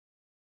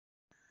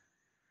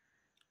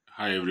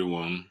Hi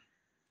everyone,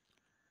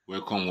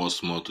 welcome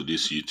once more to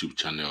this YouTube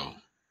channel.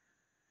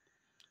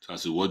 So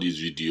as you watch this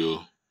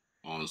video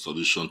on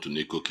solution to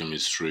NECO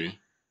chemistry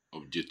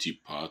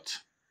objective part,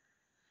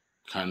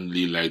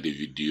 kindly like the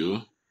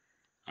video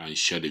and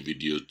share the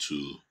video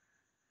to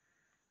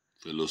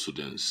fellow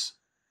students.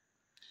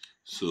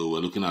 So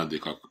we're looking at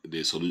the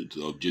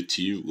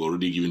objective. We're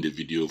already given the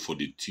video for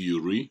the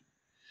theory,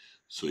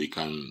 so you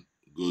can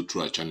go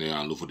through our channel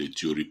and look for the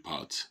theory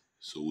part.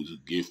 So we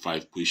gave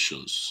 5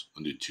 questions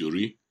on the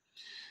theory.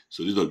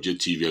 So this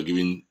objective, you are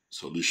giving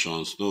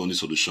solutions, not only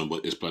solution,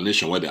 but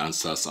explanation why the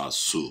answers are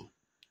so.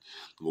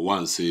 Number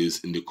 1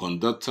 says, in the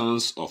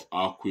conductance of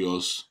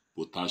aqueous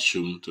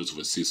potassium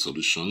 2/6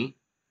 solution,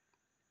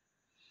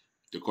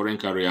 the current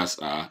carriers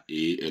are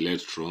A,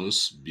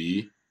 electrons,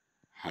 B,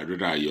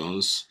 hydrogen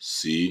ions,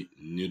 C,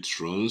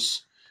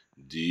 neutrons,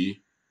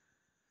 D,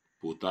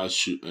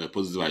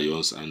 positive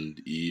ions,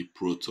 and E,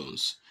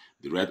 protons.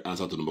 The right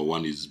answer to number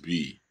 1 is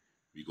B,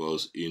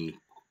 because in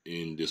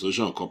the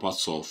solution of copper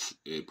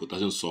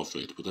potassium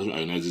sulfate, potassium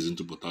ionizes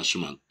into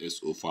potassium and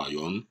SO4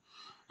 ion,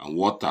 and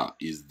water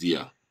is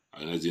there,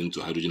 ionizing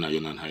into hydrogen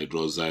ion and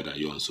hydroxide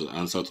ion. So the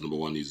answer to number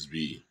 1 is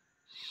B.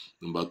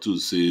 Number 2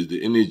 says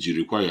the energy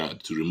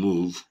required to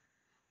remove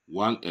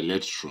 1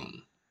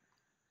 electron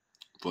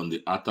from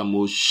the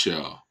outermost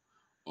shell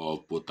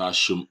of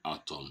potassium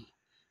atom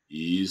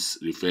is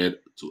referred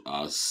to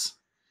as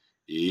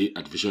A,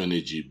 artificial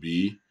energy,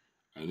 B,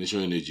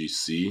 ionization energy,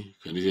 C,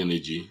 kinetic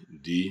energy,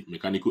 D,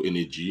 mechanical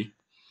energy,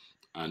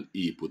 and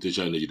E,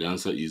 potential energy. The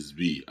answer is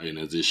B,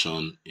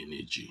 ionization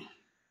energy.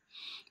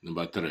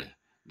 Number 3,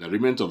 the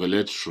arrangement of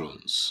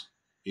electrons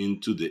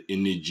into the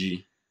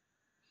energy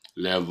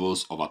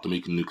levels of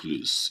atomic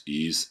nucleus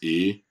is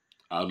A,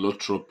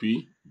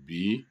 allotropy,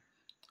 B,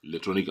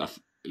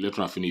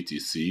 electron affinity,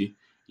 C,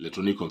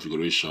 electronic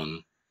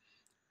configuration,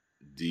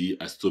 D,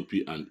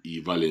 isotopy, and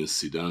E,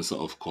 valency. The answer,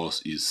 of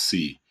course, is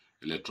C,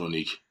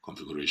 electronic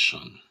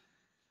configuration.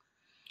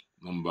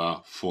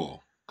 Number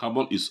 4,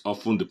 carbon is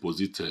often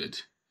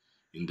deposited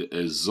in the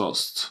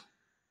exhaust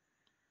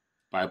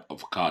pipe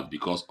of car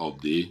because of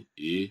the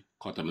A,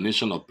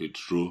 contamination of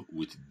petrol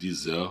with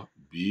diesel,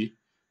 B,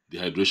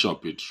 dehydration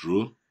of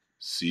petrol,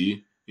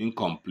 C,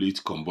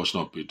 incomplete combustion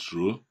of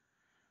petrol,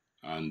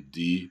 and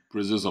D,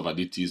 presence of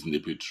additives in the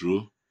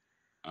petrol,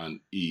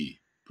 and E,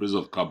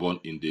 presence of carbon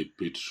in the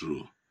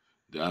petrol.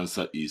 The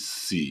answer is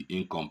C,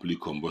 incomplete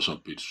combustion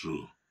of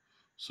petrol.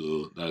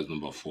 So that is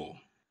number 4.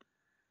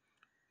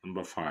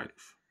 Number 5,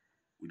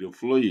 with the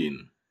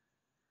flowing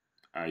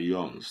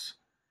ions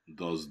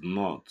does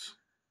not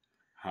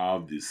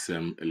have the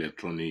same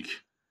electronic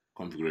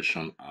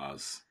configuration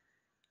as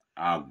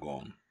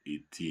argon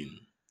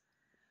 18.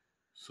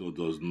 So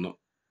does not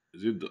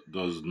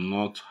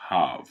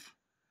have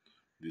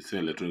the same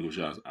electronic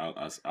configuration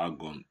as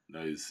argon,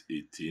 that is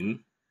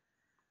 18.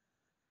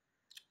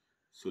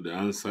 So the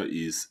answer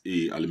is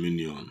A,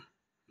 aluminium,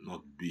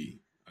 not B.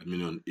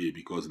 Aluminium A,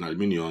 because in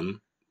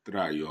aluminium, 3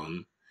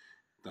 ion,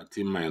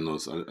 13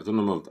 minus, atomic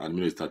number of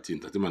aluminium is 13,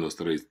 13 minus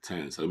 3 is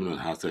 10. So aluminium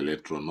has an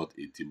electron, not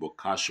 18, but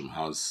calcium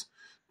has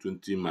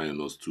 20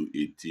 minus 2,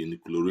 18.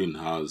 Chlorine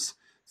has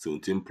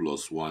 17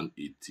 plus 1,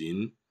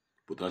 18.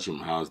 Potassium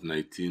has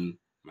 19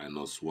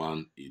 minus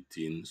 1,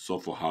 18.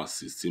 Sulfur has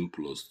 16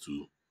 plus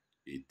 2,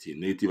 18.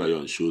 Negative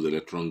ion shows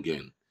electron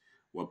gain,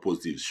 while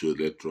positive shows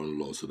electron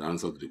loss. So the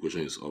answer to the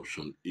question is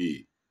option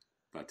A,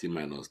 13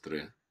 minus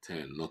 3,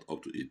 10, not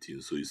up to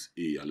 18. So it's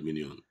A,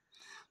 aluminium.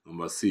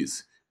 Number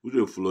 6, with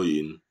the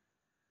flowing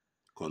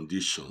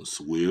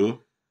conditions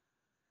will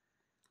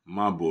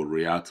marble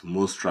react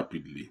most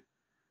rapidly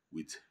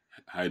with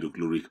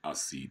hydrochloric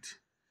acid?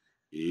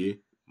 A,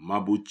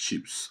 marble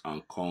chips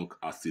and conch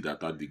acid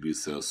at 30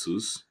 degrees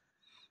Celsius.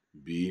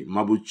 B,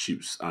 marble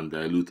chips and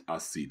dilute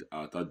acid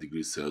at 30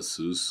 degrees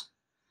Celsius.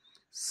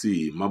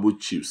 C, marble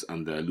chips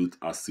and dilute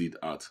acid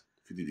at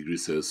 50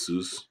 degrees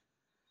Celsius.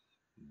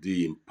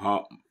 D,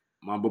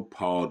 marble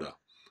powder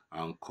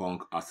and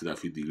conch acid at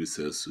 50 degrees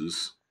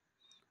Celsius.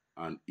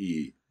 And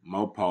E,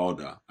 marble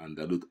powder and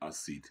dilute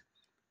acid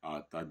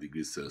at 30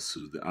 degrees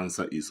Celsius. The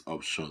answer is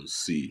option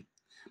C.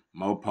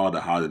 Marble powder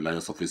has a larger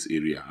surface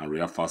area and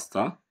react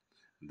faster.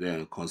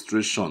 Then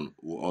concentration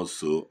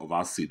of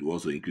acid will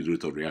also increase the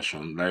rate of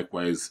reaction,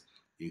 likewise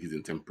increase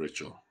in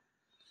temperature.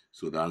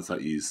 So the answer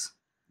is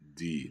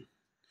D.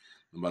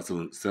 Number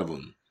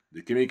 7,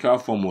 the chemical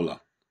formula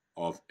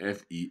of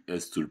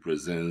FeS2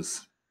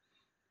 represents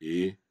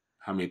A,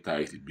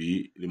 hematite,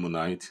 B,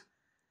 limonite,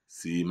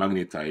 C,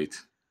 magnetite,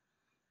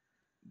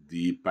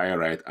 D,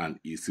 pyrite, and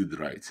E,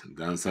 siderite.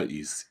 The answer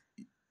is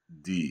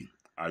D,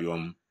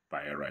 iron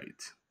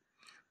pyrite.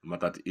 Number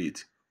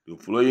 38, the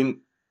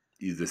following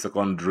is the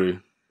secondary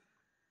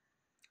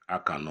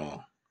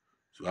alkanol.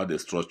 So we have the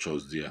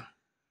structures there.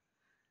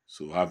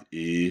 So we have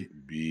A,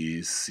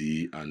 B,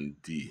 C,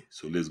 and D.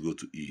 So let's go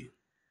to E.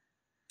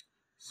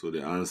 So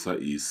the answer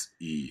is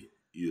E.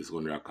 E is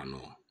secondary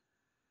alkanol.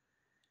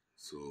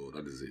 So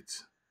that is it.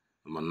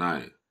 Number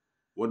 9,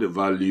 what the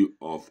value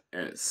of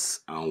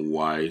S and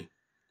Y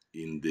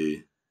in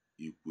the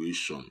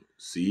equation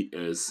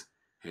CS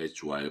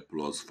HY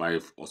plus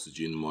 5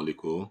 oxygen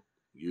molecule,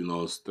 giving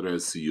us 3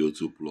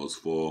 CO2 plus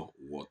 4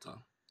 water.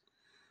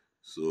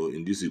 So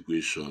in this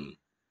equation,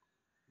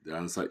 the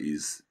answer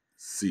is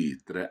C,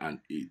 3 and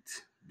 8,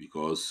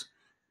 because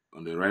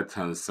on the right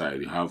hand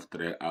side, you have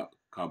 3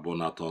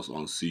 carbon atoms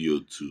on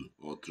CO2,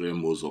 or 3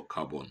 moles of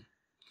carbon,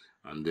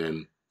 and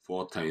then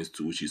 4 times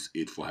 2, which is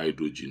 8 for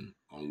hydrogen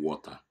on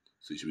water.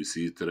 So it should be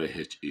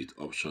C3H8.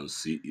 Option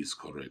C is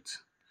correct.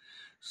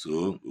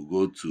 So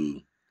we'll go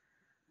to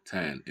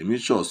 10. A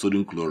mixture of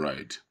sodium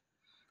chloride,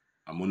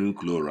 ammonium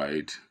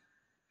chloride,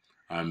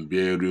 and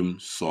barium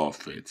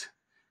sulfate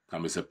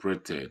can be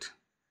separated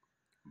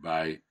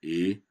by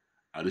A,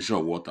 addition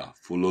of water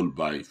followed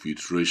by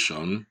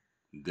filtration,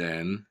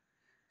 then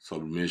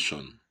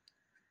sublimation.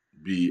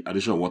 B,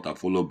 addition of water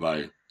followed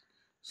by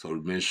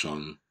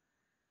sublimation,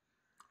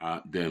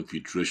 then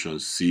filtration.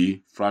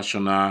 C,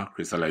 fractional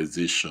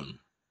crystallization.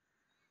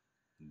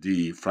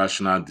 D,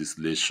 fractional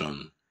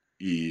distillation.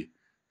 E,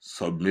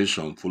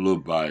 sublimation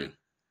followed by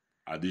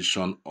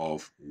addition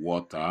of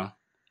water,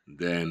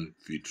 then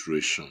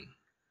filtration.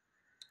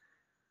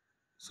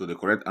 So the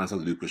correct answer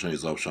to the equation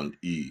is option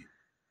E.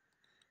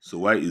 So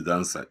why is the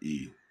answer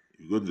E?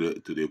 You go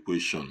to the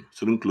equation.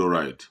 Sodium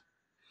chloride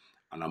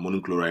and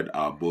ammonium chloride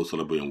are both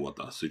soluble in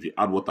water. So if you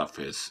add water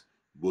first,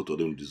 both of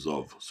them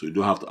dissolve. So you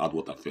don't have to add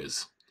water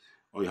first.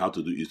 All you have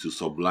to do is to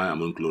sublime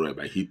ammonium chloride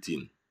by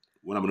heating.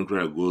 When ammonium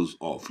chloride goes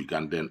off, you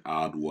can then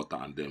add water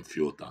and then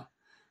filter.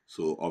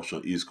 So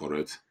option E is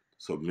correct.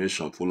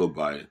 Sublimation followed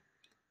by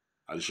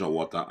addition of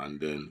water and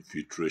then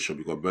filtration,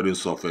 because barium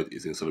sulfate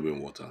is insoluble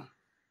in water.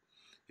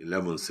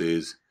 11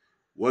 says,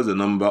 what's the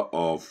number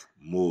of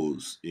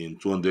moles in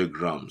 200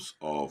 grams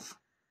of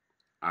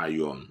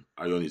iron?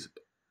 Iron is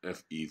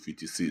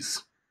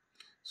Fe56.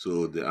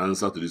 So the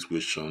answer to this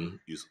question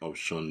is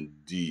option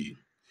D.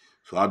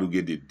 So how do we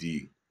get the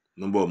D?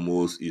 Number of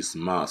moles is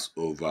mass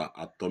over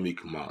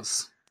atomic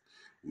mass.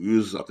 We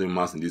use atomic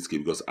mass in this case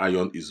because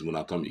iron is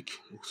monatomic,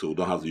 so we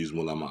don't have to use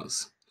molar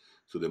mass.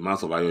 So the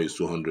mass of iron is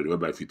 200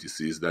 divided by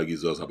 56. That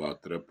gives us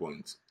about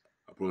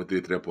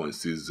approximately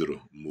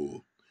 3.60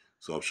 mole.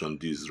 So option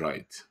D is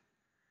right.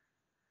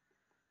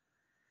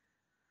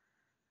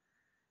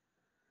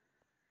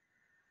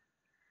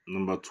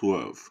 Number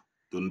 12.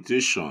 The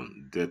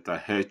notation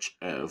delta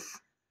HF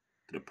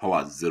to the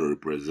power 0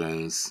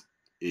 represents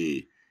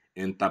A,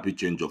 enthalpy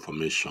change of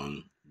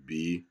formation,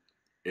 B,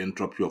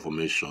 entropy of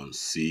formation,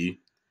 C,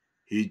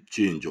 heat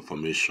change of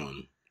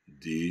formation,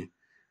 D,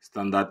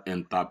 standard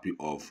enthalpy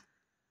of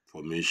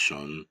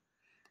formation,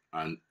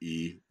 and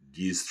E,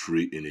 gives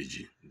free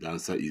energy. The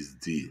answer is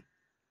D,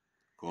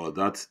 because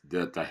that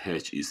delta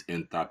H is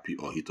enthalpy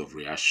or heat of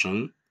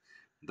reaction.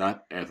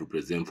 That F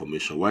represents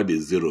formation, while the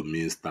 0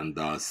 means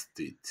standard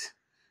state.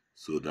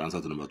 So the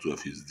answer to number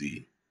 12 is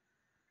D.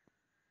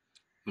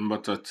 Number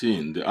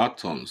 13, the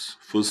atoms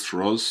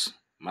phosphorus,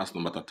 mass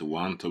number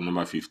 31, atom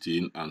number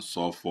 15, and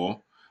sulfur,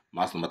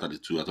 mass number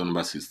 32, atom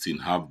number 16,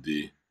 have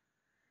the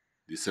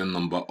same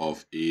number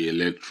of A,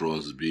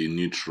 electrons, B,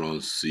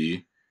 neutrons,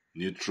 C,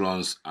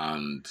 neutrons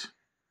and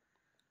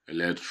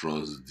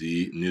electrons,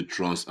 D,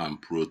 neutrons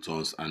and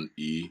protons, and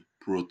E,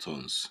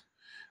 protons.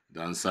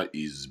 The answer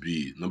is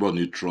B. Number of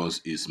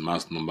neutrons is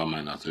mass number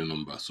minus atomic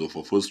number. So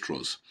for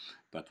phosphorus,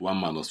 31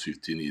 minus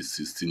 15 is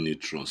 16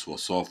 neutrons. For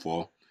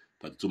sulfur,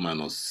 32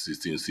 minus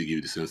 16 still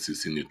give the same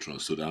 16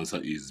 neutrons. So the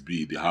answer is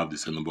B. They have the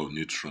same number of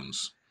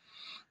neutrons.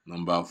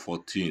 Number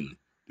 14.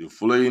 The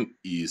following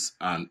is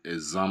an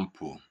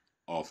example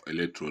of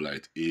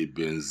electrolyte. A,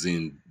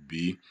 benzene.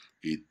 B,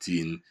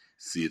 18.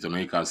 C,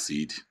 atomic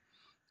acid.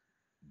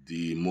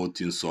 D,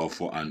 molten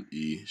sulfur. And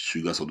E,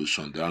 sugar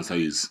solution. The answer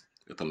is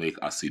atomic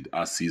acid.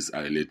 Acids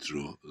are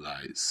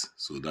electrolytes.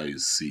 So that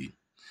is C.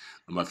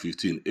 Number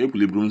 15.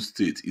 Equilibrium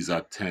state is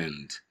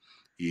attained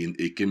in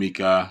a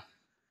chemical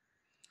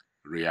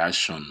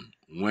reaction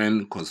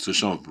when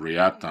concentration of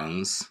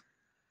reactants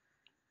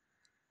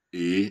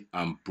A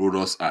and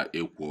products are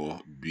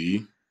equal,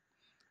 B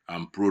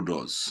and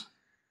products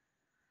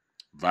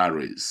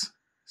varies,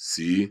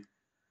 C,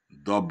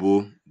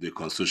 double the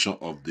concentration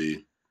of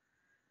the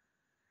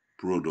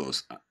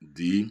products,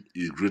 D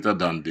is greater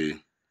than the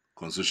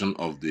concentration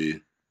of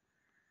the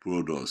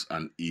products,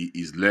 and E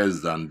is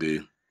less than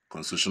the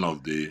concentration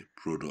of the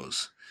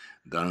products.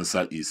 The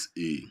answer is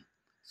A.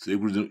 So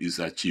equilibrium is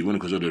achieved when the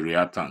concentration of the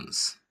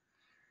reactants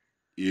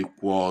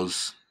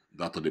equals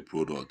that of the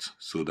product.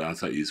 So the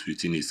answer is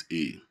 15 is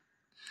A.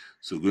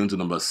 So going to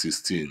number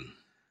 16.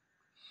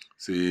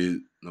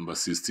 Number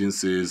 16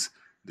 says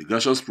the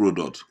gaseous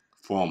product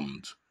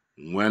formed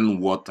when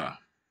water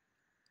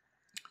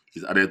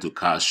is added to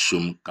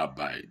calcium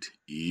carbide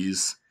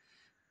is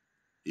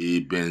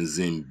A,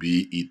 benzene,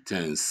 B,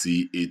 ethane,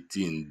 C,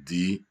 18,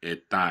 D,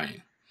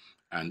 ethine,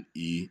 and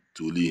E,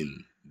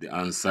 toluene. The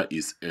answer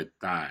is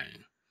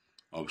ethine.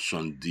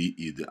 Option D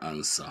is the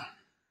answer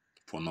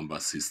for number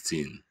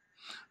 16.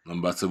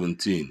 Number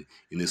 17.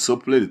 In a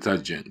soapy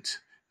detergent,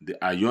 the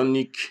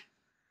ionic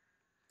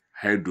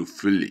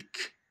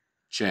hydrophilic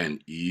chain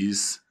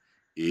is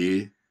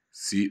A,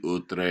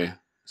 CO3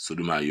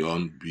 sodium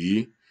ion,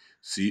 B,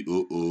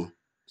 COO,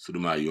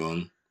 sodium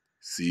ion,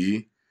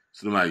 C,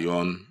 sodium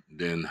ion,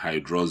 then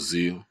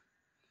hydroxyl,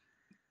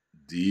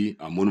 D,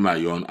 ammonium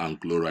ion and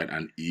chloride,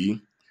 and E,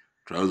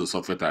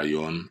 trioxosulfate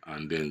ion,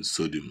 and then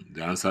sodium.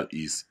 The answer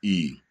is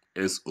E,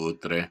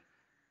 SO3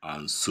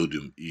 and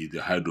sodium. E, the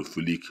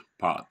hydrophilic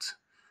part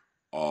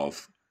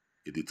of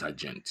a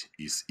detergent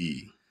is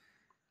E.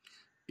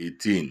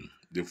 18.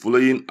 The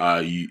following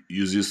are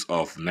uses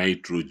of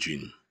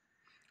nitrogen,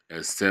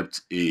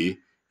 except A,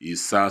 it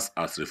serves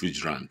as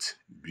refrigerant,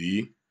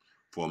 B,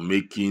 for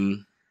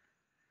making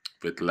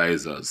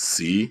fertilizers,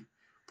 C,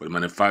 for the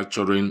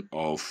manufacturing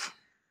of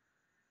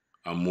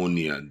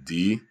ammonia,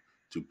 D,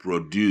 to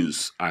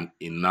produce an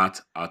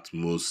inert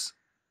atmosphere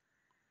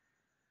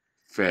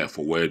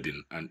for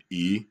welding, and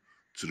E,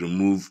 to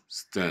remove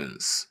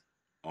stains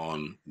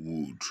on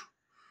wood.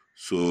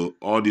 So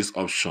all these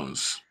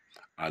options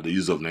are the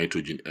use of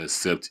nitrogen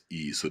except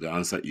E. So the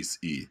answer is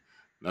E.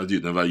 That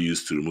is never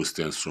used to remove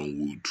stains from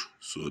wood.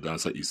 So the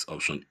answer is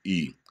option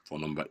E for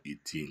number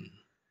 18.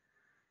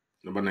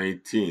 Number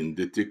 19,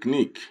 the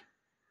technique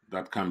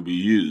that can be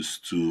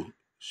used to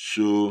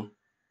show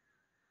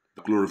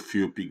the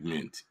chlorophyll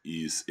pigment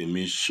is a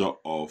mixture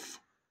of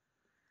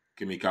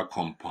chemical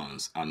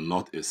compounds and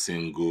not a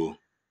single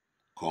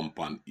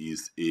compound.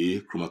 Is A,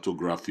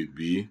 chromatography,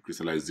 B,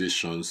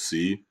 crystallization,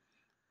 C,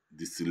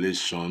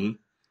 distillation,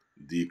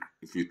 D,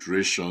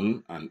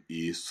 filtration, and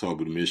E,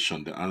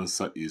 sublimation. The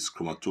answer is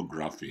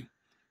chromatography,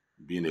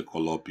 being a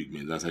color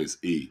pigment. The answer is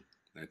A.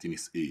 19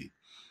 is A.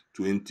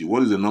 20.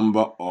 What is the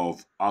number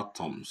of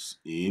atoms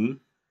in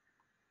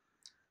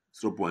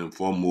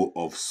 0.4 mole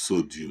of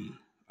sodium?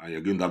 And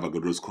you're going to have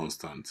Avogadro's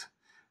constant.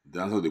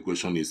 The answer to the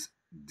question is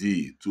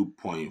D,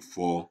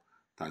 2.4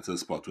 times 10 to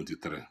the power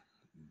 23.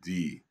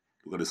 D.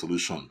 Look at the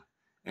solution.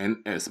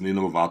 NS, meaning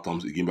number of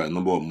atoms, is given by the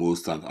number of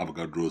moles times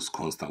Avogadro's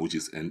constant, which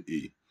is Na.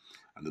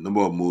 And the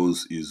number of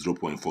moles is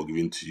 0.4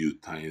 given to you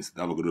times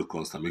the Avogadro's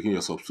constant. Making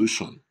your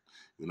substitution,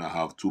 you now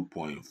have 2.4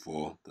 times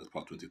 10 to the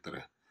power 23.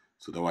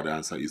 So that's why the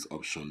answer is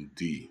option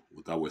D,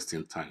 without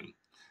wasting time.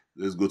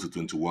 Let's go to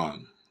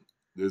 21.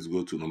 Let's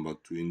go to number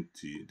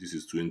 20. This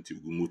is 20.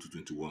 We'll move to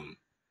 21.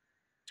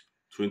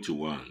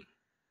 21.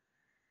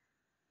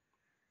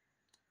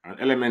 An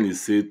element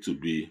is said to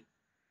be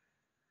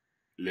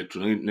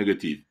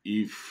electronegative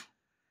if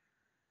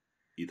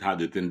it had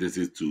the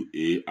tendency to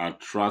A,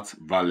 attract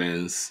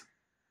valence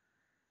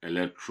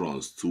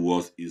electrons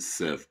towards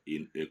itself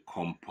in a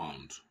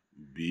compound.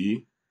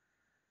 B,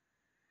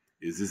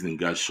 is this in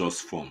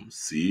gaseous form?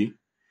 C,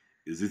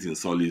 is it in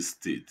solid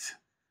state?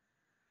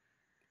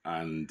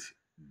 And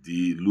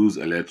D, lose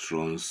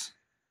electrons.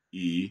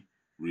 E,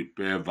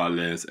 repair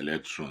valence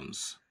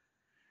electrons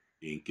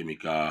in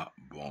chemical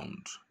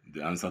bond.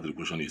 The answer to the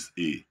question is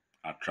A,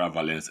 attract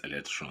valence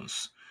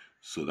electrons.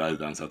 So that is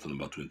the answer to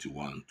number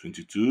 21.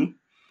 22,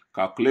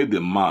 calculate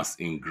the mass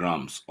in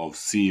grams of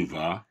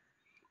silver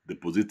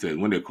deposited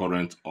when the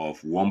current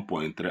of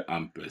 1.3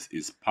 amperes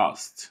is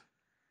passed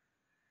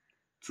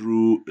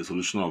through a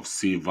solution of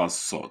silver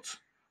salt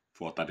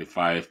for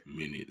 35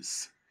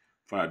 minutes.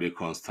 Faraday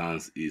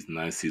constant is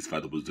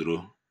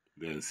 96500.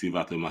 Then silver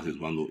atomic mass is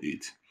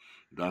 108.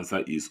 The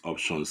answer is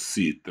option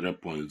C,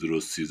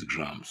 3.06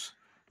 grams.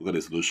 Look at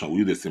the solution. We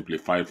use the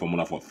simplified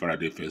formula for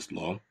Faraday first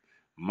law.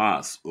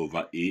 Mass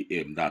over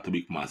AM, the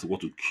atomic mass, equal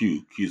to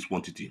Q. Q is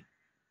quantity.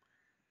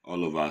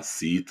 All over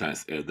C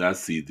times F. That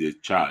C is the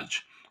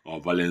charge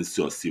or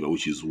valency of silver,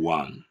 which is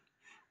 1.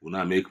 We'll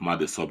now make mass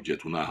the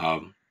subject. We'll now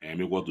have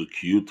M equal to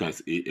Q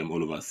times AM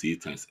all over C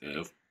times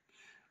F.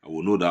 And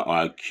we'll know that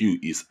our Q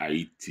is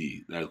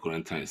IT, that is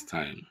current times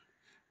time.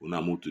 We'll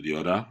now move to the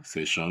other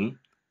section.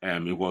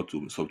 M equal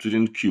to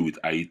substituting Q with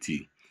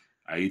IT.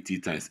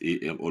 IT times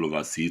AM all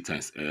over C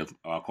times F.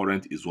 Our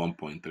current is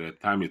 1.3.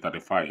 Time is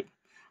 35.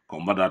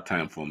 Convert that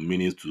time from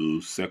minutes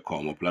to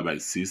second, multiply by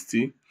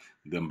 60.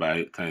 Then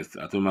by times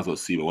the atomic mass of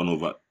silver, 1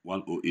 over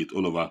 108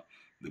 all over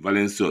the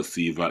valency of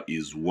silver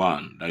is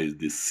 1. That is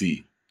the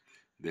C.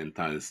 Then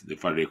times the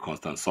Faraday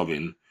constant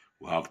solving,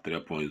 we have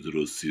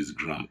 3.06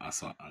 gram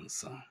as our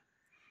answer.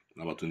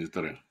 Number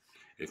 23.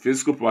 A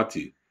physical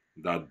property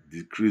that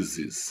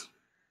decreases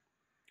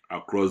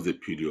across the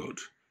period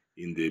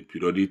in the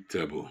periodic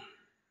table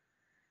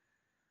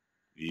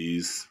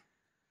is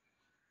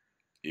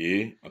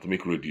A,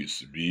 atomic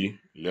radius, B,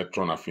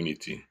 electron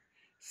affinity,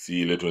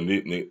 C,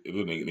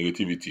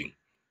 electronegativity,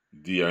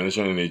 D,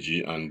 ionization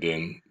energy, and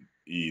then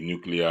E,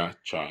 nuclear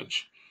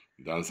charge.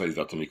 The answer is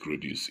atomic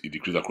radius. It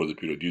decreases across the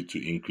period due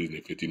to increase in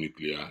effective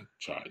nuclear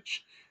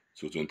charge.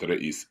 So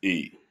 23 is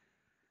A.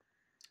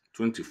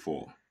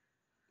 24.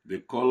 The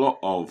color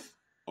of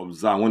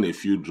observed when a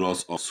few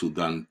drops of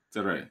Sudan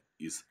tere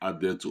is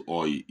added to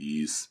oil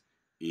is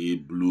A,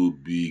 blue,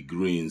 B,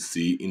 green,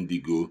 C,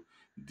 indigo,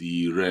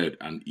 D, red,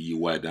 and E,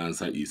 white. The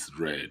answer is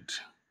red.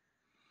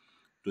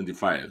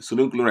 25.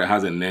 Sodium chloride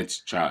has a net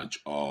charge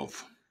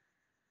of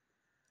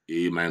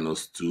A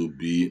minus 2,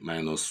 B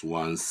minus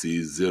 1,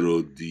 C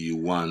 0, D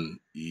 1,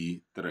 E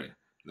 3.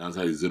 The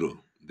answer is 0.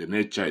 The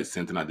net charge is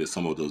centered at the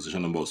sum of the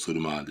oxidation number of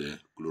sodium and the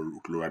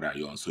chloride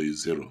ion, so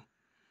it's 0.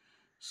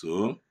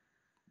 So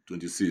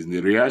 26, in the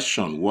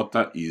reaction,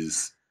 water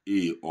is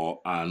A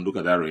or and look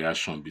at that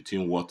reaction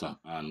between water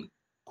and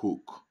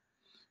coke,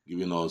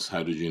 giving us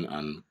hydrogen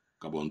and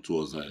carbon 2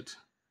 oxide.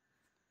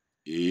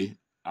 A,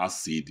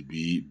 acid.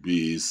 B,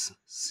 base.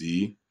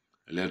 C,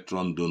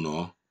 electron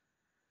donor.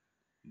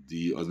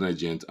 D, oxygen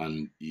agent.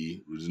 And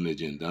E, reducing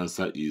agent. The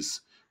answer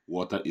is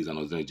water is an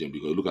oxygen agent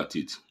because look at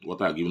it.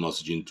 Water are giving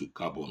oxygen to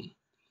carbon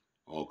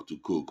or to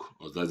coke,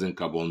 oxidizing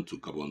carbon to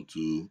carbon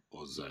 2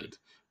 oxide,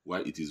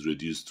 while it is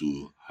reduced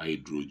to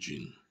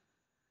hydrogen.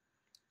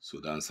 So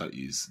the answer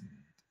is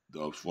the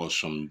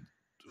option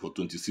for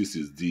 26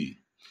 is D.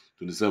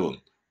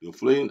 27. The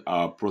following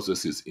are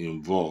processes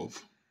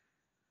involved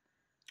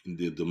in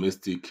the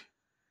domestic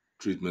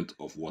treatment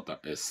of water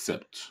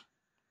except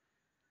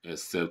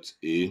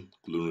A,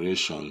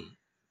 chlorination,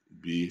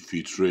 B,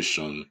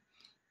 filtration,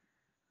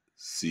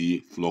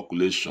 C,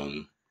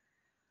 flocculation,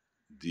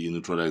 D,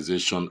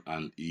 neutralization,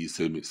 and E,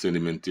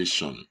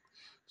 sedimentation.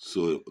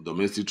 So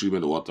domestic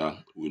treatment of water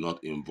will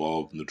not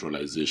involve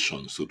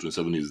neutralization. So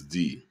 27 is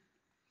D.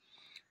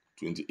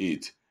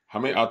 28. How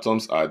many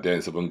atoms are there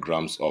in 7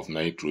 grams of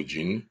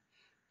nitrogen?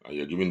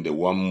 You're given the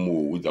 1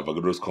 mole with the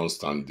Avogadro's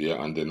constant there,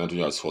 and the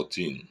nitrogen has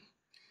 14.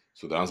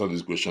 So the answer to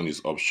this question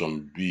is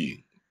option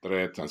B,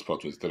 3 times power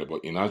 23.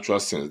 But in actual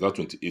sense, that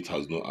 28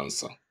 has no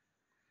answer.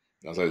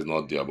 The answer is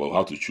not there, but we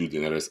have to choose the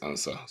nearest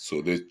answer. So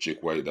let's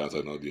check why the answer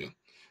is not there.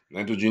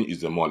 Nitrogen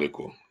is a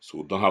molecule, so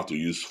we don't have to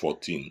use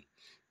 14.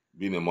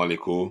 Being a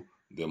molecule,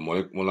 the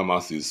molecular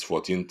mass is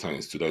 14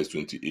 times 2, that is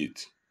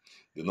 28.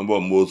 The number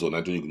of moles of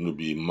nitrogen is going to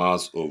be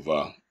mass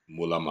over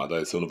molar mass,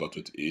 that is 7 over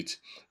 28,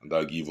 and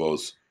that gives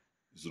us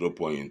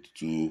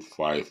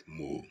 0.25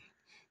 mole.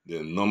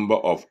 The number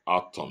of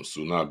atoms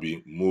will now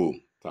be mole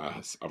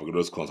times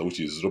Avogadro's constant, which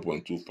is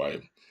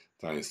 0.25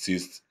 times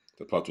 6 to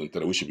the power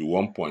 23, which should be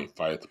 1.5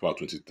 to the power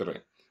 23,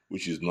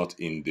 which is not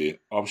in the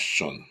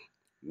option.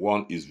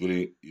 1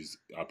 is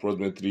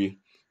approximately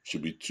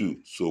should be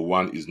 2, so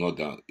 1 is not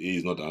the A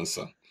is not the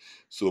answer.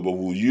 So, but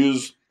we'll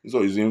use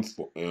instead of using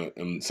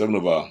 7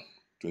 over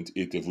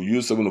 28. If we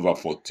use 7 over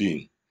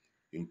 14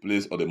 in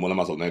place of the molar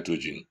mass of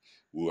nitrogen,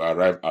 we'll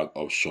arrive at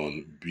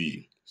option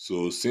B.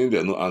 So, since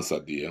there's no answer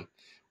there,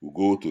 we'll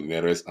go to the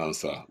nearest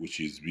answer, which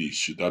is B.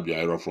 Should that be an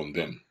error from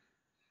them?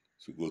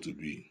 So, go to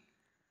B.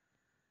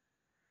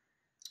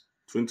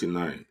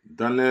 29.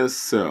 Daniel's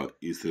cell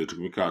is a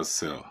electrochemical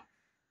cell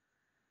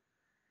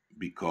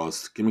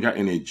because chemical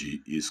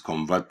energy is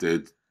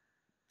converted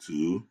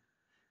to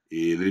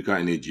A, electrical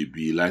energy,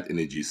 B, light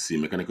energy, C,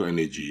 mechanical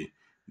energy,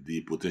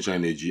 D, potential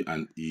energy,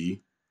 and E,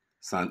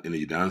 sound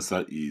energy. The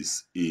answer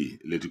is A,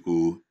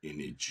 electrical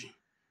energy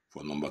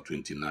for number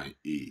 29,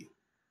 A.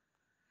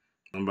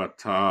 Number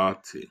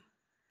 30.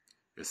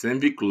 A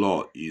scientific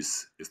law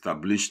is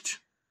established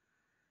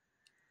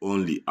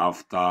only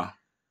after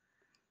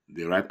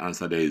the right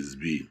answer there is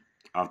B,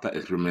 after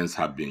experiments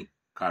have been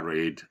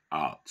carried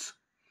out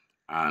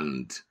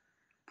and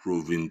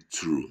proven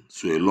true.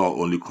 So a law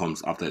only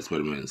comes after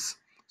experiments.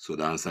 So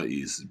the answer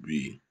is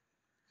B.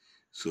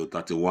 So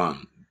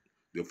 31.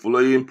 The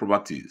following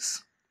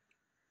properties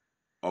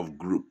of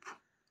group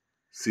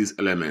 6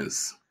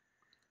 elements.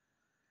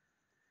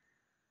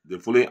 The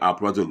following are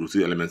properties of group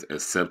 6 elements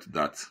except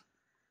that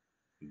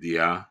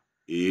their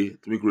A,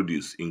 atomic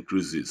radius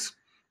increases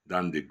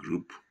than the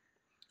group.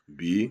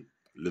 B,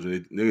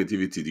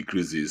 negativity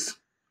decreases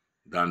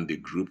than the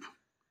group.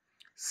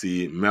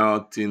 C,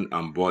 melting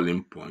and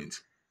boiling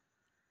point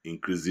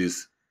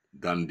increases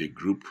than the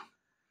group.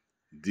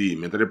 D,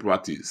 metallic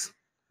properties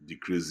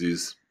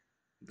decreases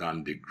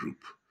than the group.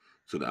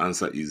 So the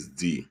answer is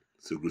D.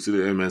 So group 6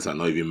 elements are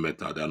not even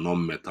metal, they are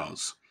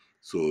non-metals.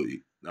 So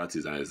that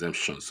is an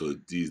exemption. So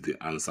D is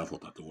the answer for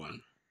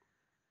 31.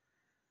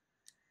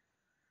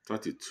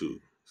 32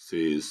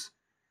 says,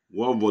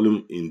 what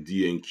volume in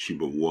dn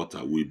cube of water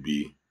will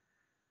be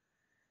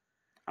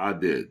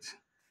added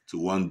to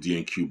 1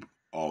 dn cube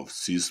of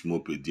 6 mole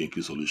per dn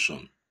cube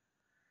solution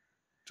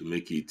to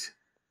make it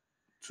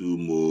 2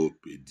 mole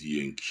per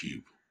dn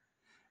cube?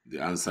 The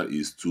answer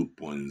is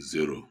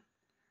 2.0.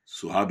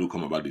 So how do you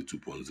come about the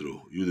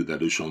 2.0? Use the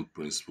dilution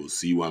principle.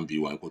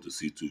 C1V1 equal to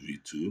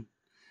C2V2.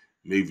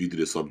 Make V2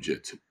 the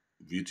subject.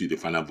 V2 the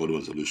final volume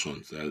of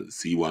solution. So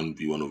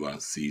C1V1 over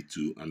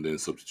C2. And then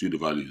substitute the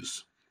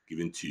values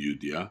given to you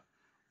there.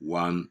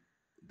 1.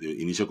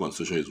 The initial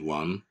concentration is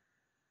 1.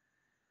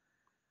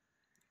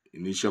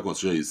 Initial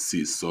concentration is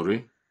 6,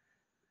 sorry.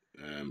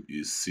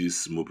 Is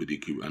 6 mole per d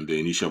cube. And the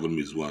initial volume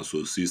is 1.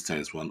 So 6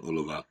 times 1 all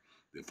over.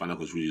 The final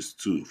concentration is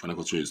 2. Final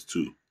concentration is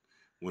 2.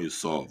 When you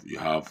solve, you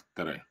have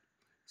 3.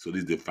 So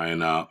this is the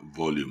final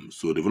volume.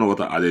 So the volume of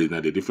water added is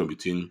now the difference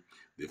between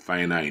the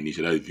final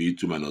initial, that is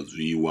V2 minus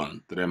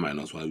V1, 3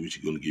 minus 1, which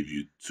is going to give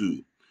you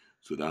 2.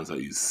 So the answer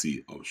is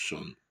C,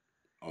 option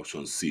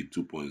C,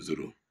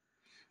 2.0.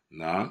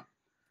 Now,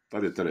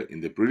 33.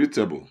 In the periodic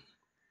table,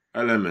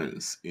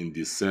 elements in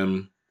the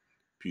same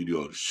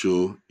period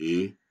show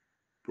a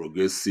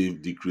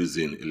progressive decrease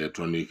in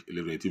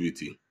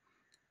electronegativity,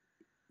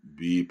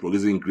 B,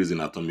 progressive increase in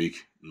atomic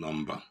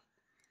number,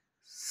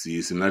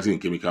 C. Similarity in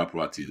chemical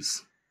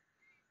properties.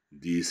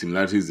 D.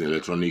 Similarities in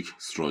electronic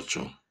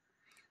structure.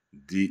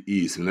 D.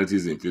 E.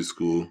 Similarities in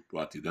physical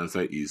property. The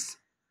answer is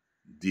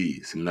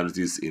D.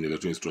 Similarities in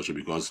electronic structure,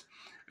 because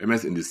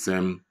elements in the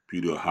same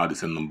period had the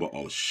same number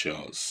of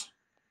shells.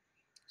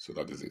 So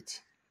that is it.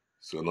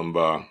 So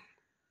number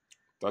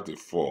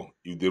 34.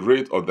 If the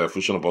rate of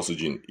diffusion of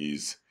oxygen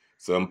is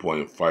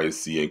 7.5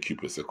 cm³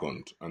 per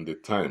second and the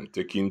time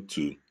taken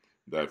to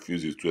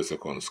diffuse is 12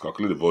 seconds,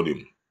 calculate the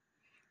volume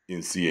in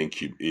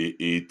cm³: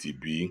 A 80,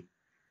 B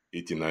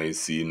 89,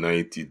 C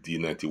 90, D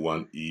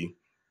 91, E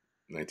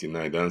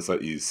 99. The answer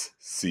is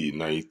C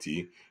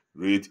 90.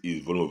 Rate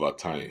is volume over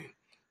time.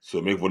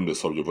 So make volume the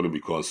subject, volume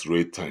becomes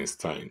rate times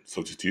time.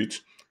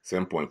 Substitute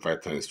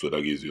 7.5 times 2,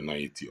 that gives you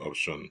 90.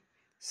 Option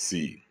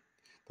C.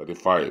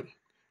 35.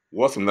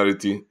 What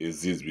similarity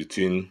exists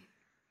between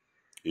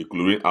a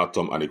chlorine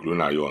atom and a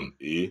chlorine ion?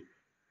 A.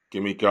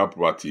 Chemical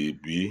property.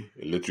 B.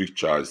 Electric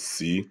charge.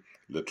 C.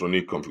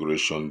 Electronic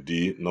configuration.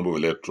 D. Number of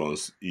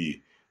electrons.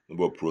 E.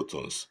 Number of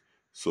protons.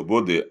 So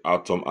both the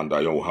atom and the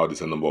ion will have the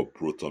same number of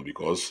protons,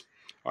 because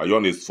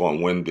ion is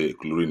formed when the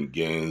chlorine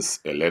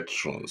gains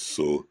electrons.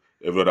 So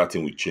every other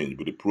thing will change,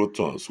 but the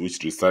protons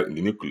which reside in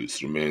the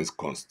nucleus remains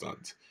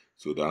constant.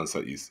 So the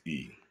answer is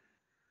E.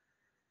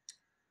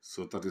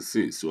 So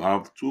 36. You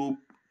have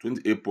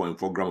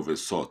 28.4 grams of a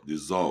salt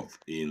dissolved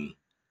in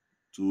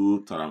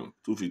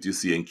 250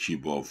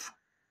 cm³ of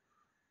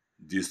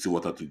distilled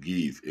water to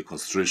give a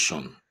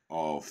concentration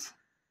of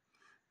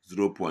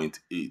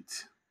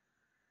 0.8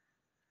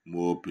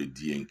 mole per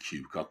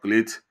dm³.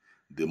 Calculate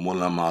the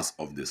molar mass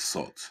of the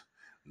salt.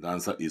 The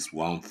answer is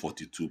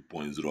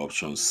 142.0.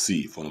 Option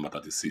C for number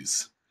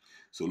 36.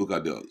 So look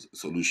at the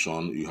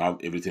solution. You have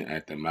everything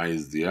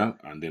itemized there,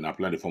 and then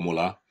apply the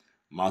formula.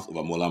 Mass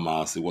over molar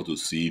mass equal to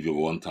C over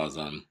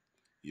 1000.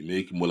 You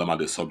make molar mass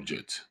the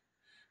subject.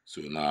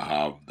 So you now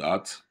have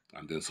that,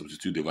 and then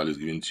substitute the values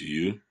given to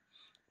you.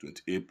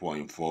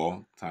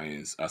 28.4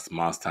 times as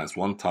mass times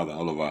 1000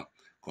 all over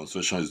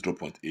concentration is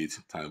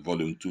 0.8 times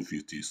volume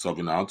 250.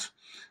 Solving out,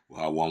 we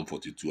have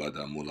 142 at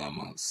the molar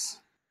mass.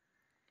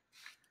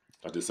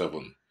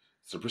 37.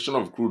 Separation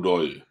of crude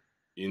oil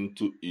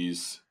into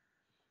its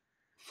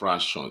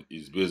fraction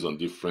is based on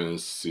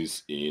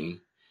differences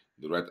in.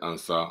 The right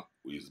answer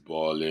is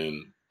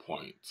boiling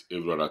point.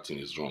 Every other thing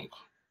is wrong,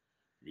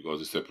 because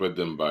you separate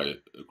them by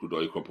a crude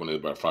oil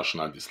component by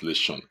fractional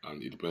distillation,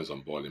 and it depends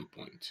on boiling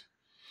point.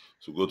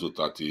 So go to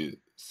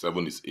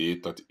 37 is A.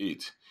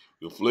 38.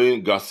 The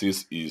flowing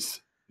gases is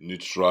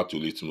neutral to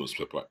litmus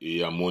paper.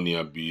 A.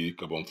 Ammonia. B.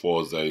 Carbon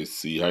dioxide.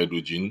 C.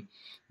 Hydrogen.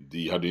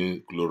 D.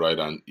 Hydrogen chloride.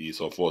 And E.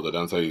 Sulfur. The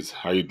answer is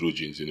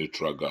hydrogen is a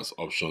neutral gas.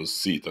 Option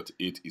C.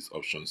 38 is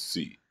option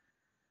C.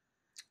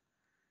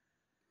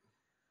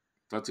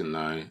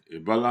 39. A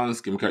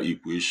balanced chemical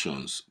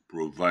equations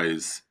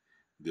provides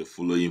the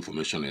following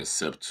information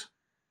except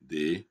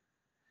the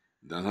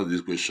answer to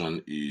this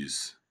question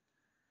is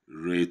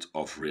rate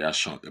of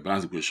reaction. A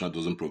balanced equation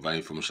doesn't provide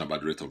information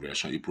about the rate of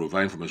reaction. It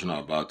provides information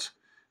about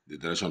the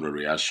direction of the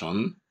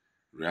reaction,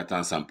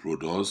 reactants and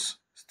products,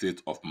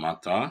 state of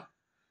matter,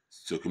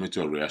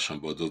 stoichiometry of reaction,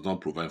 but does not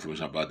provide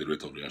information about the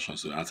rate of reaction.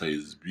 So the answer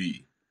is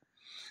B.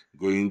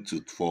 Going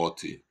to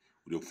 40.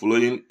 The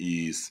following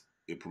is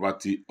a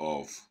property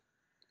of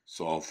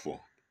sulfur.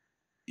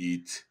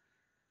 It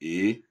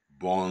A.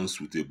 Burns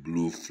with a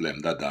blue flame.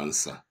 That's the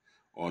answer.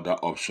 Other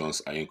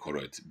options are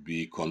incorrect.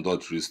 B.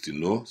 Conductivity.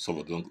 No,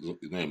 sulfur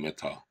is not a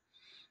metal.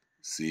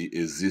 C.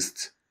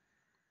 Exists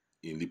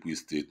in liquid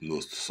state. No,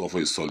 sulfur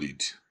is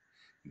solid.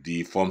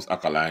 D. Forms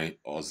alkaline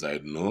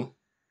oxide. No,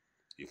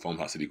 it forms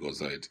acidic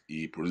oxide.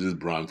 E. Produces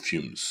brown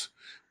fumes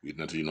with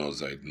nitrogen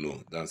oxide.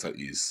 No, the answer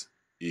is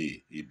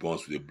A. It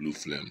burns with a blue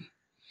flame.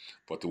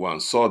 41.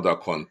 Salt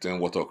that contain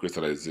water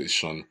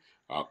crystallization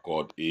are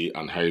called A.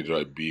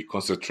 Anhydride. B.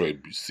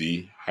 Concentrate.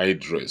 C.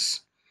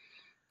 Hydrous.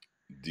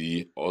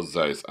 D.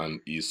 Oxides.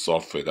 And E.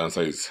 Sulfate. The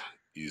answer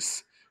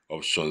is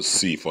option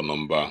C for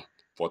number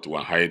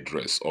 41.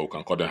 Hydrous, or we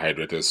can call them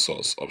hydrated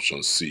salts.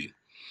 Option C.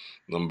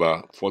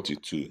 Number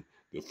 42.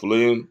 The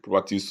following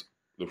properties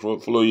of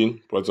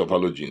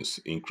halogens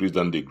increase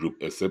than the group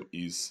except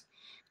is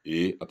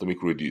A.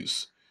 Atomic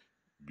radius.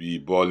 B.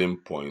 Boiling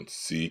point.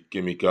 C.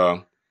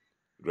 Chemical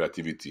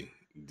reactivity.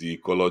 D.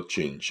 Color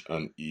change.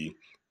 And E.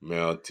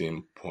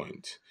 Melting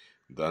point.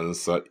 The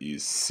answer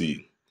is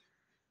C.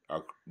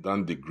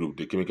 Than the group,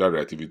 the chemical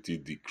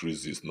reactivity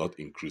decreases, not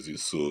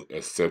increases. So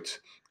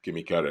except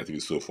chemical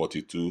reactivity. So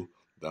 42,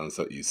 the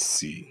answer is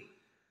C.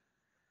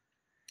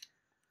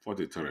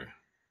 43.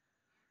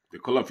 The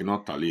color of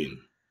phenolphthalein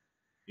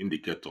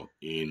indicator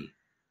in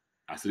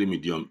acidic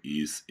medium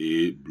is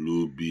A.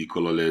 Blue. B.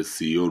 Colorless.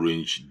 C.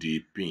 Orange.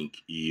 D. Pink.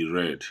 E.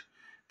 Red.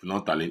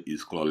 Phenolphthalein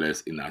is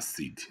colorless in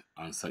acid.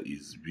 Answer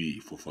is B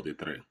for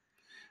 43.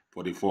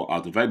 44.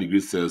 At 5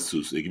 degrees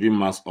Celsius, a given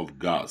mass of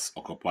gas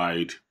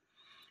occupied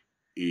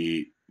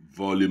a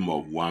volume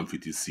of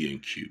 150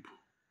 cm³.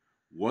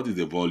 What is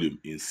the volume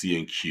in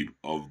cm³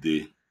 of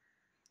the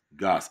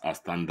gas at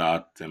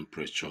standard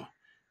temperature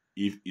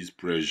if its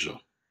pressure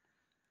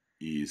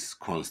is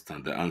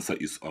constant. The answer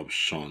is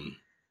option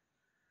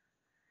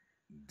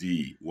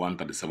D,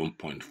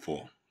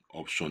 137.4.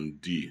 Option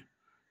D.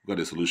 Look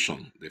at the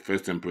solution. The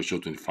first temperature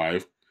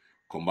 25,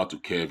 convert to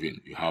Kelvin,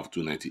 you have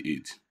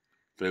 298.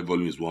 First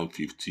volume is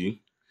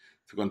 150.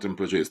 Second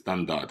temperature is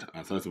standard,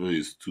 and second temperature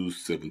is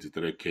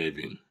 273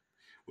 Kelvin.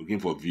 Looking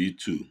for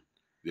V2.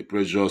 The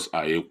pressures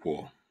are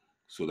equal,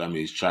 so that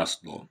means Charles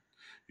law.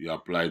 You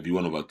apply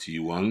V1 over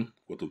T1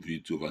 equal to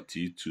V2 over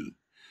T2.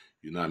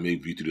 You now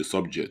make V2 the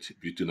subject.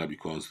 V2 now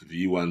becomes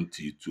V1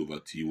 T2 over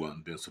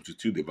T1. Then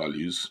substitute the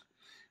values.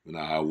 You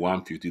now have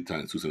 150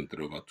 times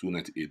 273 over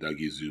 298. That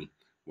gives you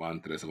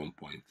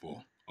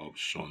 137.4.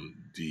 Option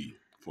D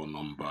for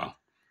number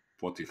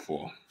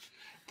 44.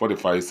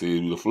 45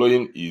 says the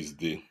following is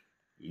the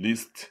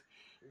least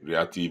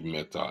reactive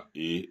metal: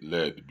 A,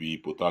 lead; B,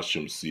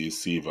 potassium; C,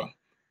 silver;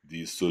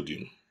 D,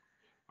 sodium;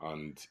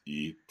 and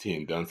E,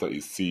 tin. The answer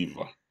is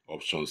silver.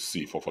 Option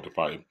C for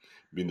 45,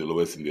 being the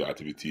lowest in the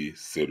activity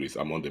series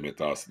among the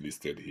metals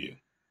listed here.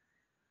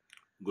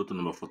 Go to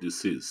number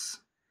 46.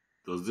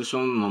 The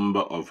oxidation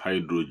number of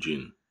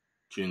hydrogen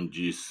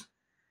changes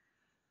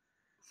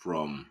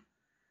from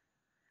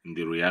in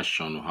the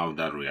reaction. We have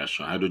that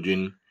reaction.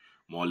 Hydrogen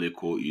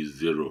molecule is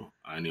 0,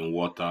 and in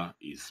water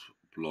is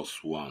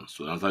 +1.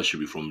 So the answer should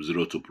be from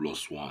 0 to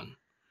 +1.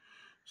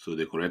 So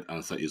the correct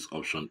answer is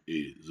option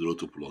A, 0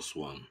 to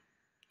 +1.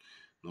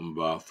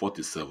 Number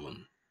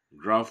 47.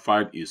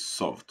 Graphite is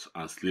soft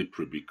and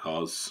slippery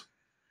because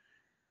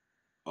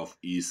of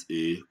its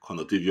A,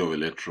 conductivity of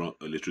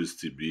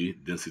electricity; B,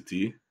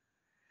 density;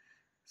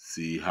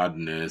 C,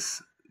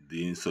 hardness;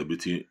 D,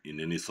 insolubility in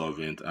any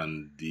solvent;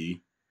 and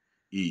D,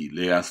 E,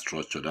 layer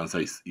structure. The answer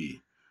is E,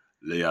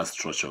 layer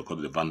structure,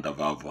 called the Van der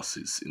Waals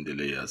forces in the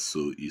layers.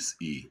 So it's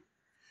E.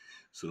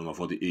 So number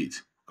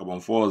 48. Carbon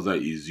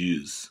dioxide is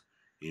used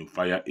in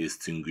fire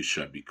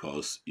extinguisher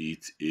because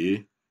it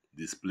A,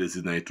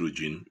 displaces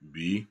nitrogen;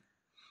 B,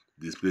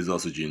 displaces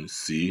oxygen;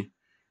 C,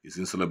 is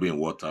insoluble in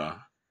water;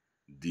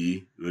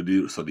 D,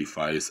 readily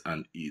solidifies;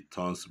 and E,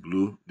 turns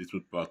blue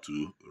litmus paper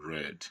to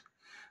red.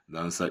 The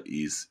answer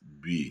is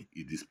B,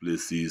 it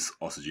displaces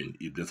oxygen.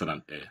 It's denser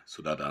than air.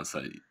 So that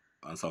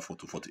answer for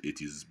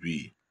 48 is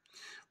B.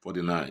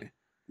 49.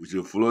 Which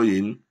the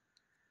following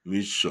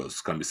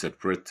mixtures can be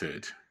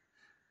separated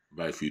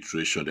by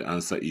filtration? The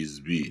answer is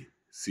B,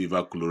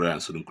 silver chloride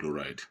and sodium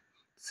chloride.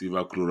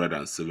 Silver chloride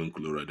and sodium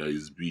chloride, that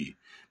is B,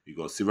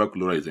 because silver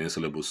chloride is an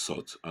insoluble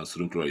salt and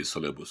sodium chloride is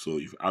soluble. So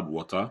if you add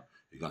water,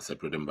 you can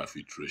separate them by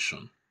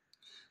filtration.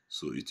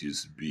 So it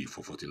is B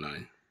for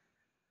 49.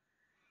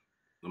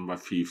 Number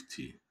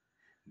 50.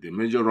 The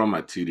major raw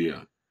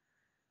material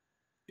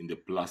in the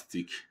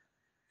plastic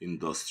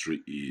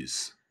industry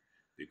is,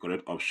 the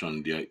correct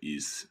option there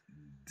is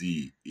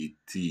D,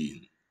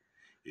 ethene.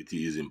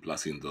 Ethene is in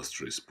plastic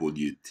industries,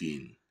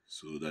 polyethylene.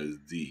 So that is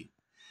D.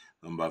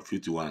 Number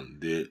 51.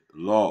 The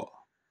law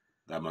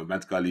that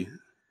mathematically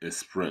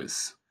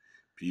express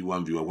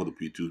P1 V1 equal to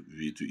P2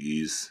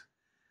 V2 is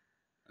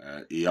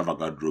A,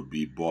 Avogadro;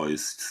 B,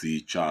 Boyce;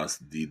 C, Charles;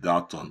 D,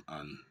 Dalton;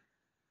 and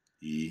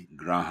E,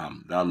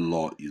 Graham. That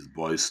law is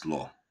Boyle's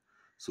law.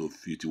 So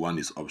 51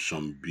 is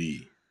option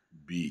B,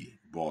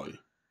 Boyle.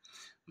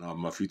 Now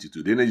number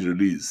 52. The energy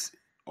released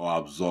or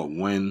absorbed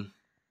when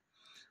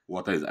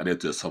water is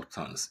added to a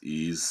substance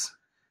is,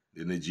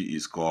 the energy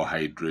is called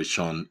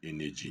hydration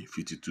energy.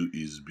 52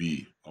 is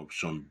B,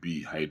 option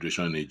B,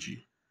 hydration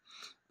energy.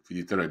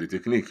 53. The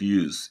technique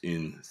used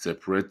in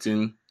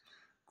separating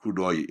crude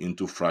oil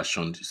into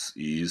fractions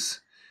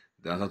is,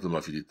 the answer to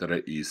number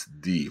 53 is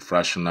D,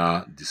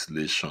 fractional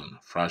distillation.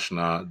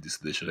 Fractional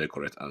distillation is the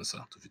correct answer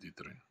to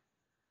 53.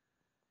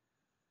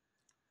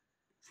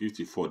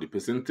 54. The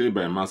percentage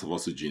by mass of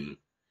oxygen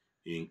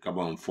in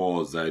carbon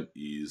dioxide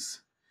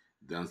is,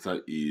 the answer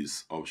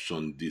is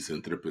option D,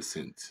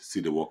 73%.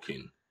 See the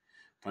working.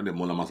 Find the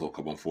molar mass of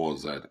carbon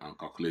dioxide and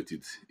calculate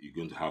it. You're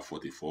going to have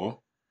 44.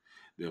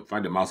 Then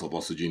find the mass of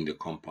oxygen in the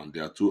compound.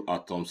 There are 2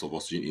 atoms of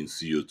oxygen in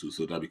CO2,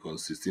 so that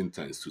becomes 16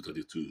 times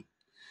 232.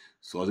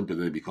 So oxygen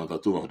percentage becomes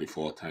 2 over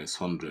 44 times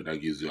 100.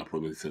 That gives you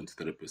approximately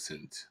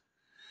 73%.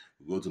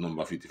 We go to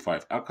number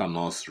 55.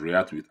 Alkanols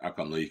react with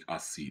alkanoic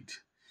acid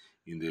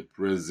in the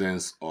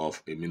presence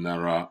of a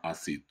mineral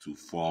acid to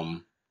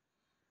form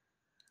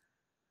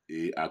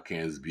A,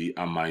 alkanes; B,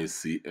 amines;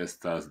 C,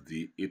 esters;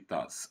 D,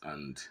 ethers;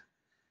 and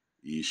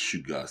E,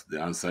 sugars.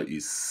 The answer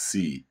is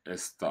C,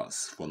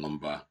 esters for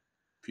number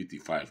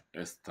 55,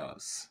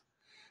 esters.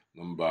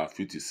 Number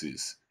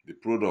 56. The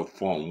product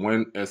formed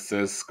when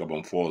excess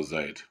carbon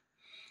dioxide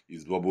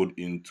is bubbled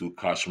into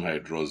calcium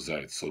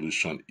hydroxide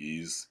solution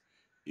is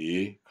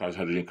A,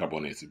 calcium hydrogen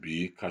carbonate;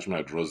 B, calcium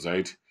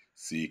hydroxide;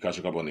 C,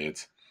 calcium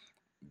carbonate;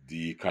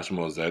 D, calcium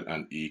oxide;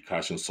 and E,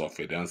 calcium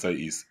sulfate. The answer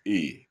is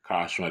A,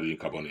 calcium hydrogen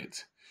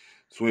carbonate.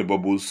 So when you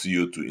bubble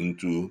CO2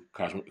 into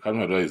calcium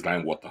hydroxide is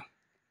lime water.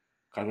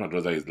 Calcium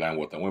hydroxide is lime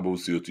water. When you bubble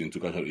CO2 into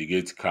calcium, you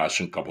get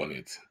calcium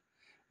carbonate.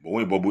 But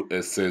when you bubble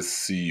excess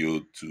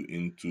CO2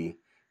 into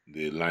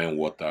the lime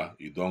water,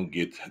 you don't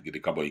get the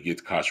carbon, you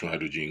get calcium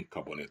hydrogen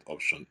carbonate.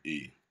 Option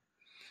A.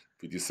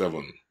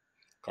 57.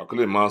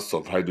 Calculate mass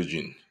of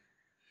hydrogen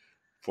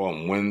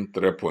formed when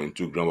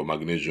 3.2 grams of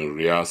magnesium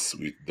reacts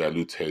with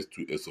dilute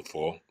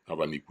H2SO4. Have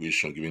an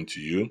equation given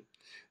to you.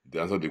 The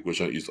answer to the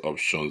equation is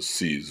option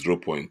C,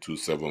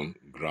 0.27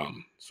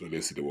 gram. So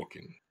let's see the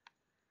working.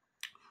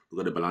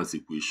 Look at the balance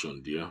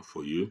equation there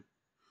for you.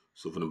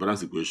 So from the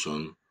balance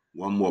equation,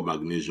 1 mole of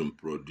magnesium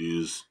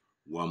produce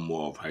 1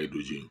 mole of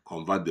hydrogen.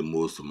 Convert the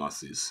moles to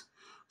masses.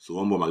 So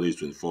 1 mole of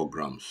magnesium is 24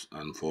 grams.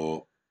 And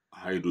for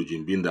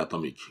hydrogen, being the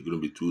atomic, it's going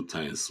to be 2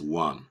 times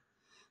 1.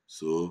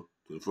 So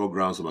 24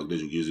 grams of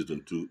magnesium gives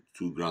you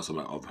 2 grams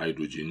of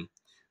hydrogen.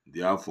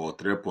 Therefore,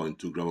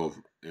 3.2 grams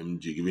of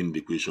Mg given the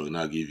equation will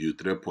now give you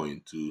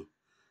 3.2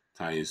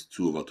 times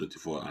 2 over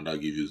 24, and that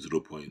gives you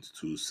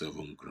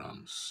 0.27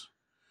 grams.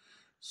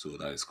 So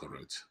that is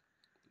correct.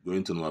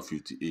 Going to number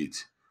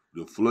 58.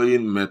 The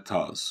following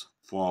metals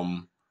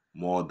form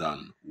more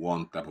than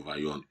one type of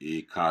ion: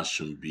 A,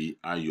 calcium; B,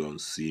 iron;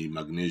 C,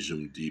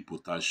 magnesium; D,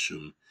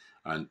 potassium;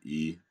 and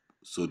E,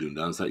 sodium.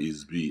 The answer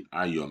is B,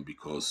 iron,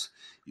 because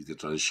it's the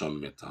transition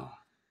metal.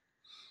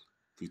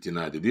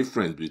 59. The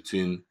difference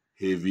between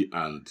heavy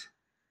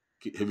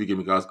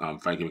chemicals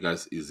and fine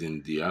chemicals is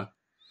in their.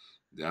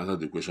 The answer to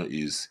the question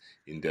is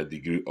in their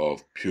degree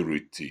of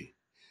purity.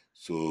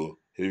 So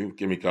heavy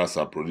chemicals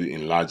are produced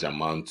in large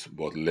amounts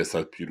but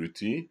lesser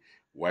purity,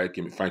 while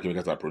fine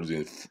chemicals are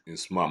produced in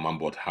small amount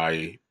but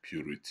high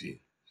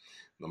purity.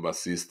 Number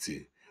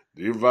 60.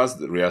 The reverse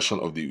reaction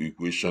of the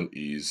equation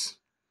is,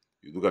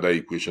 you look at that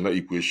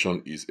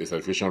equation is a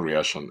saturation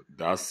reaction.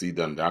 The acid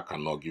and the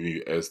alkanol giving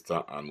you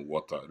ester and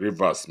water.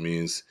 Reverse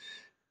means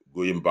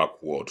going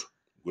backward.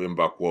 Going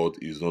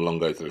backward is no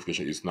longer a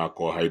saturation, it's now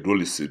called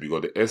hydrolysis,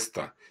 because the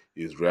ester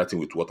is reacting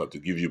with water to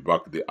give you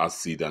back the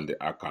acid and the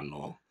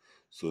alkanol.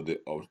 So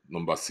the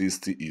number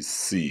 60 is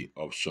C,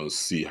 option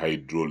C,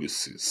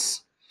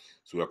 hydrolysis.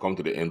 So we are come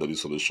to the end of the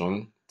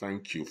solution.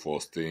 Thank you for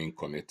staying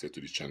connected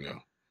to the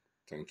channel.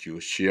 Thank you.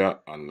 Share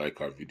and like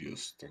our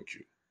videos. Thank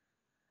you.